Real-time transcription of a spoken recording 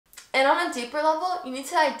And on a deeper level, you need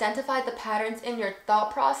to identify the patterns in your thought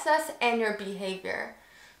process and your behavior.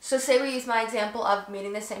 So say we use my example of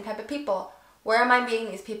meeting the same type of people. Where am I meeting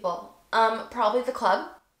these people? Probably the club.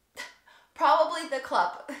 Probably the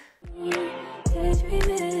club.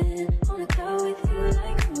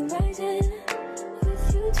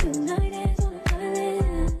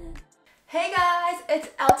 Hey guys, it's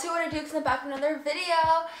L2 and Dukes in the back of another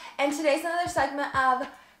video, and today's another segment of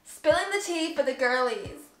spilling the tea for the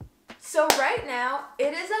girlies. So right now,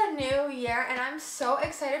 it is a new year and I'm so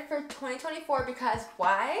excited for 2024 because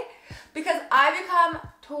why? Because I become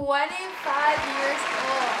 25 years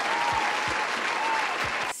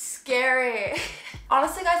old. Scary.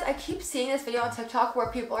 Honestly guys, I keep seeing this video on TikTok where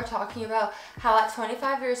people are talking about how at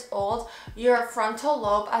 25 years old, your frontal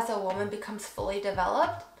lobe as a woman becomes fully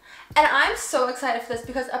developed. And I'm so excited for this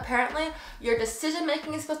because apparently your decision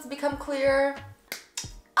making is supposed to become clearer.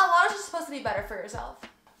 A lot is just supposed to be better for yourself.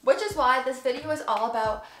 Which is why this video is all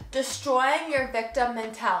about destroying your victim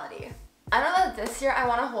mentality. I know that this year I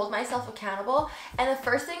want to hold myself accountable, and the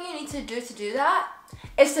first thing you need to do that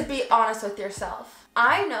is to be honest with yourself.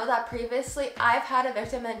 I know that previously I've had a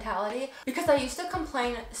victim mentality because I used to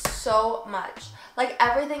complain so much. Like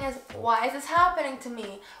everything is, why is this happening to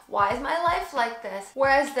me? Why is my life like this?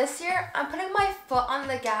 Whereas this year, I'm putting my foot on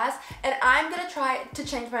the gas and I'm gonna try to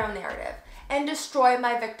change my own narrative and destroy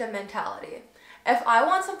my victim mentality. If I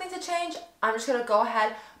want something to change, I'm just gonna go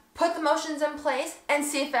ahead, put the motions in place and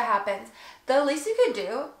see if it happens. The least you could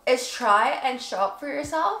do is try and show up for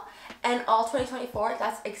yourself, and all 2024,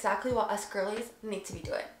 that's exactly what us girlies need to be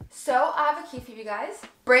doing. So I have a key for you guys.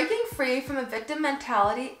 Breaking free from a victim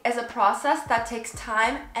mentality is a process that takes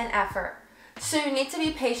time and effort. So you need to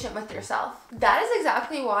be patient with yourself. That is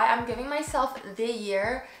exactly why I'm giving myself the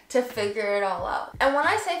year to figure it all out. And when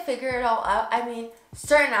I say figure it all out, I mean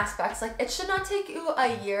certain aspects. Like it should not take you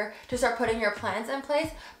a year to start putting your plans in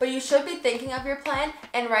place, but you should be thinking of your plan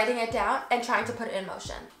and writing it down and trying to put it in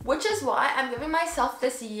motion. Which is why I'm giving myself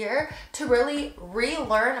this year to really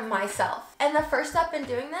relearn myself. And the first step in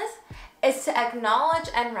doing this is to acknowledge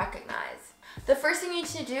and recognize. The first thing you need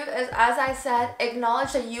to do is, as I said,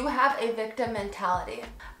 acknowledge that you have a victim mentality.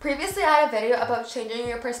 Previously, I had a video about changing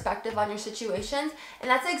your perspective on your situations,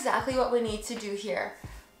 and that's exactly what we need to do here.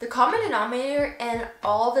 The common denominator in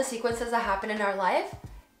all of the sequences that happen in our life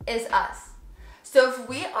is us. So if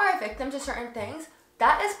we are a victim to certain things,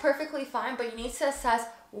 that is perfectly fine, but you need to assess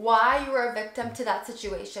why you were a victim to that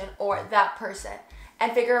situation or that person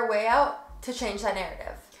and figure a way out to change that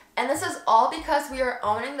narrative. And this is all because we are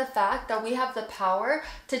owning the fact that we have the power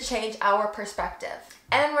to change our perspective.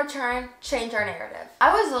 And in return, change our narrative.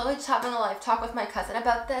 I was literally just having a live talk with my cousin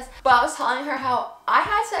about this, but I was telling her how I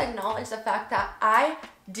had to acknowledge the fact that I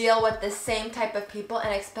deal with the same type of people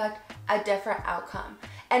and expect a different outcome.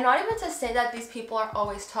 And not even to say that these people are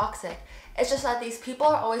always toxic. It's just that these people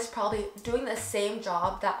are always probably doing the same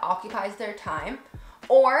job that occupies their time,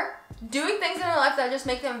 or doing things in their life that just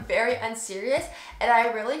make them very unserious. And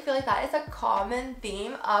I really feel like that is a common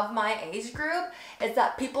theme of my age group, is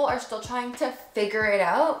that people are still trying to figure it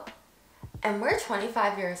out. And we're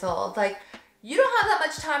 25 years old. Like, you don't have that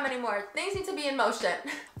much time anymore. Things need to be in motion.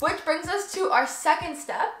 Which brings us to our second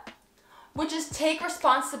step, which is take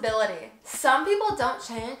responsibility. Some people don't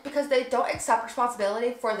change because they don't accept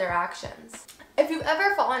responsibility for their actions. If you've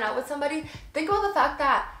ever fallen out with somebody, think about the fact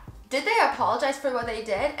that, did they apologize for what they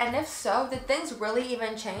did? And if so, did things really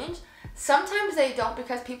even change? Sometimes they don't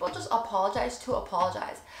because people just apologize to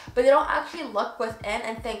apologize. But they don't actually look within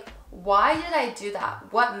and think, why did I do that?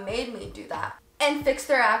 What made me do that? And fix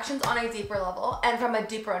their actions on a deeper level and from a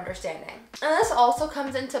deeper understanding. And this also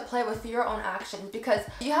comes into play with your own actions because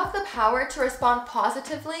you have the power to respond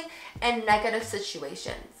positively in negative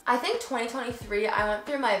situations. I think 2023, I went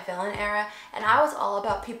through my villain era and I was all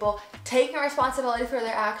about people taking responsibility for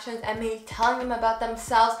their actions and me telling them about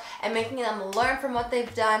themselves and making them learn from what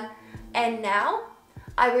they've done. And now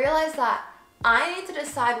I realize that I need to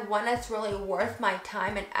decide when it's really worth my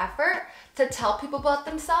time and effort to tell people about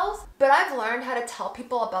themselves, but I've learned how to tell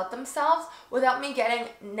people about themselves without me getting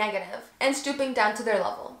negative and stooping down to their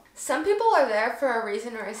level. Some people are there for a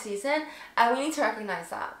reason or a season, and we need to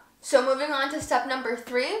recognize that. So moving on to step number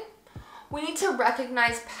 3, we need to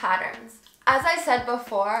recognize patterns. As I said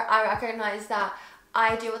before, I recognize that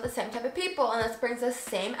I deal with the same type of people and this brings the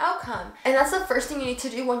same outcome. And that's the first thing you need to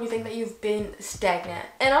do when you think that you've been stagnant.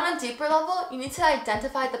 And on a deeper level, you need to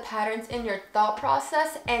identify the patterns in your thought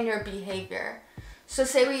process and your behavior. So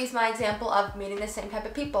say we use my example of meeting the same type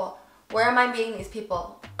of people. Where am I meeting these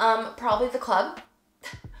people? Probably the club.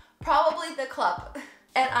 Probably the club.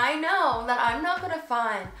 And I know that I'm not going to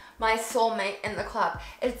find my soulmate in the club.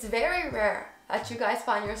 It's very rare that you guys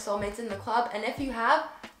find your soulmates in the club, and if you have,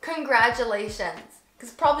 congratulations.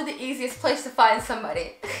 It's probably the easiest place to find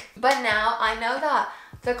somebody. But now I know that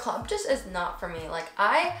the club just is not for me. Like,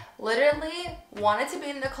 I literally wanted to be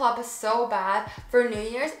in the club so bad for New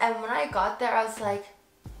Year's, and when I got there, I was like,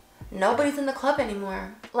 nobody's in the club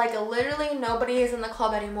anymore. Like, literally nobody is in the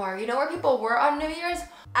club anymore. You know where people were on New Year's?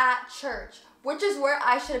 At church, which is where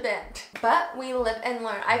I should have been. But we live and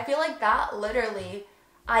learn. I feel like that literally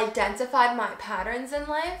identified my patterns in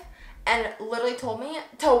life and literally told me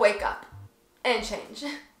to wake up and change.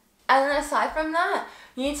 And then aside from that,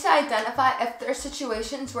 you need to identify if there's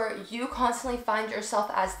situations where you constantly find yourself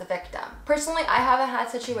as the victim. Personally, I haven't had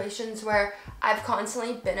situations where I've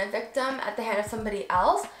constantly been a victim at the hand of somebody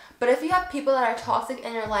else. But if you have people that are toxic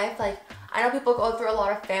in your life, like I know people go through a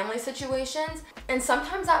lot of family situations, and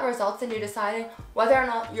sometimes that results in you deciding whether or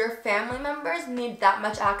not your family members need that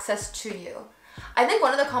much access to you. I think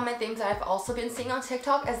one of the common themes that I've also been seeing on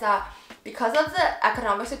TikTok is that because of the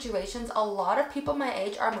economic situations, a lot of people my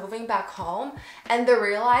age are moving back home, and they're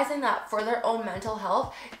realizing that for their own mental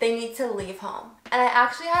health, they need to leave home. And I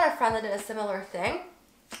actually had a friend that did a similar thing,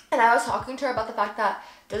 and I was talking to her about the fact that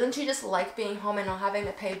doesn't she just like being home and not having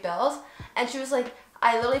to pay bills? And she was like,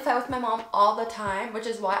 I literally fight with my mom all the time, which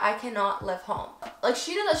is why I cannot live home. Like,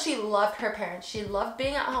 she knew that she loved her parents. She loved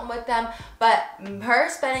being at home with them, but her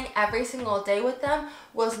spending every single day with them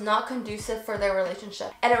was not conducive for their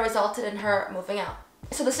relationship, and it resulted in her moving out.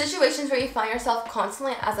 So the situations where you find yourself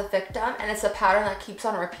constantly as a victim and it's a pattern that keeps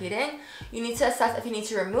on repeating, you need to assess if you need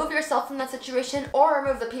to remove yourself from that situation or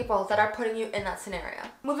remove the people that are putting you in that scenario.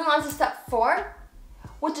 Moving on to step 4,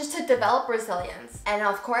 which is to develop resilience. And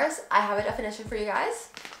of course, I have a definition for you guys.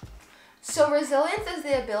 So resilience is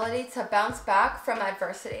the ability to bounce back from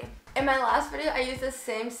adversity. In my last video, I used the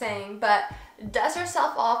same saying, but dust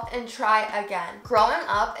yourself off and try again. Growing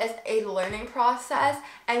up is a learning process,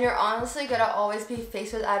 and you're honestly gonna always be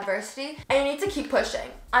faced with adversity, and you need to keep pushing.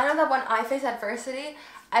 I know that when I face adversity,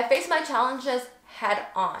 I face my challenges head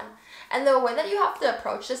on. And the way that you have to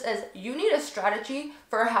approach this is you need a strategy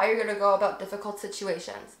for how you're going to go about difficult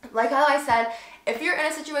situations. Like how I said, if you're in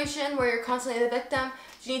a situation where you're constantly the victim,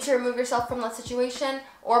 you need to remove yourself from that situation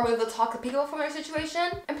or remove the toxic people from your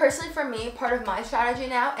situation. And personally for me, part of my strategy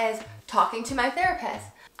now is talking to my therapist.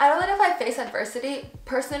 I know that if I face adversity,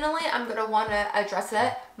 personally, I'm going to want to address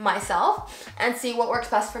it myself and see what works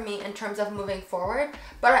best for me in terms of moving forward.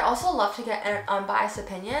 But I also love to get an unbiased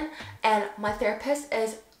opinion, and my therapist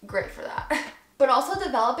is great for that. But also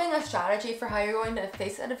developing a strategy for how you're going to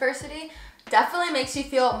face adversity definitely makes you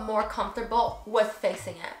feel more comfortable with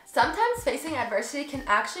facing it. Sometimes facing adversity can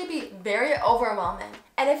actually be very overwhelming.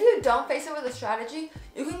 And if you don't face it with a strategy,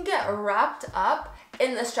 you can get wrapped up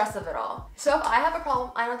in the stress of it all. So if I have a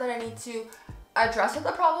problem, I know that I need to address what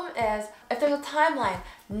the problem is. If there's a timeline,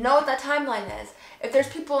 know what that timeline is. If there's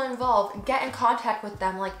people involved, get in contact with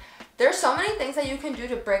them. Like, there's so many things that you can do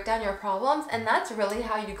to break down your problems, and that's really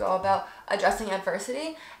how you go about addressing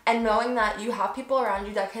adversity and knowing that you have people around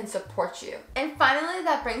you that can support you. And finally,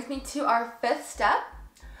 that brings me to our 5th step,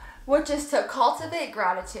 which is to cultivate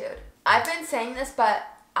gratitude. I've been saying this, but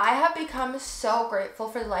I have become so grateful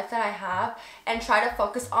for the life that I have and try to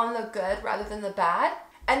focus on the good rather than the bad.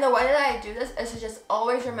 And the way that I do this is to just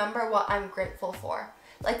always remember what I'm grateful for.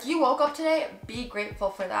 Like, you woke up today, be grateful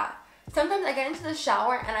for that. Sometimes I get into the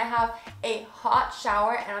shower and I have a hot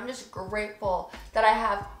shower and I'm just grateful that I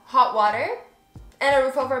have hot water and a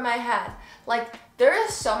roof over my head. Like, there are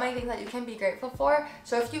so many things that you can be grateful for.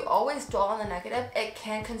 So if you always dwell on the negative, it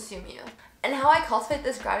can consume you. And how I cultivate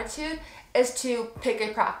this gratitude is to pick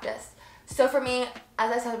a practice. So for me,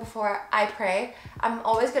 as I said before, I pray. I'm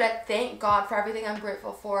always gonna thank God for everything I'm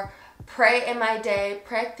grateful for. Pray in my day,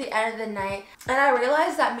 pray at the end of the night. And I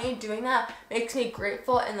realize that me doing that makes me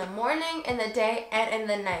grateful in the morning, in the day, and in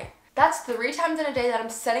the night. That's 3 times in a day that I'm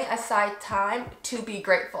setting aside time to be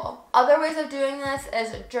grateful. Other ways of doing this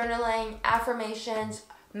is journaling, affirmations,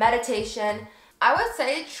 meditation. I would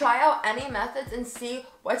say try out any methods and see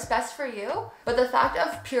what's best for you. But the fact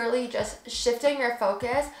of purely just shifting your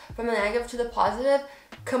focus from the negative to the positive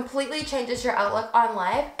completely changes your outlook on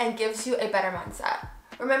life and gives you a better mindset.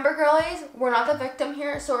 Remember, girlies, we're not the victim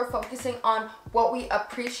here, so we're focusing on what we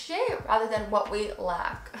appreciate rather than what we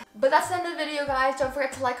lack. But that's the end of the video, guys. Don't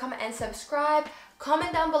forget to like, comment, and subscribe.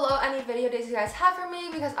 Comment down below any video ideas you guys have for me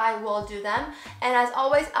because I will do them. And as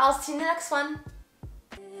always, I'll see you in the next one.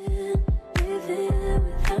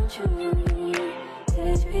 Without you,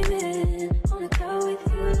 daydreaming on a cloud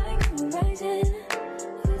with you like horizon.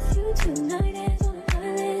 With you tonight is on an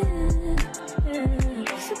island.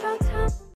 It's about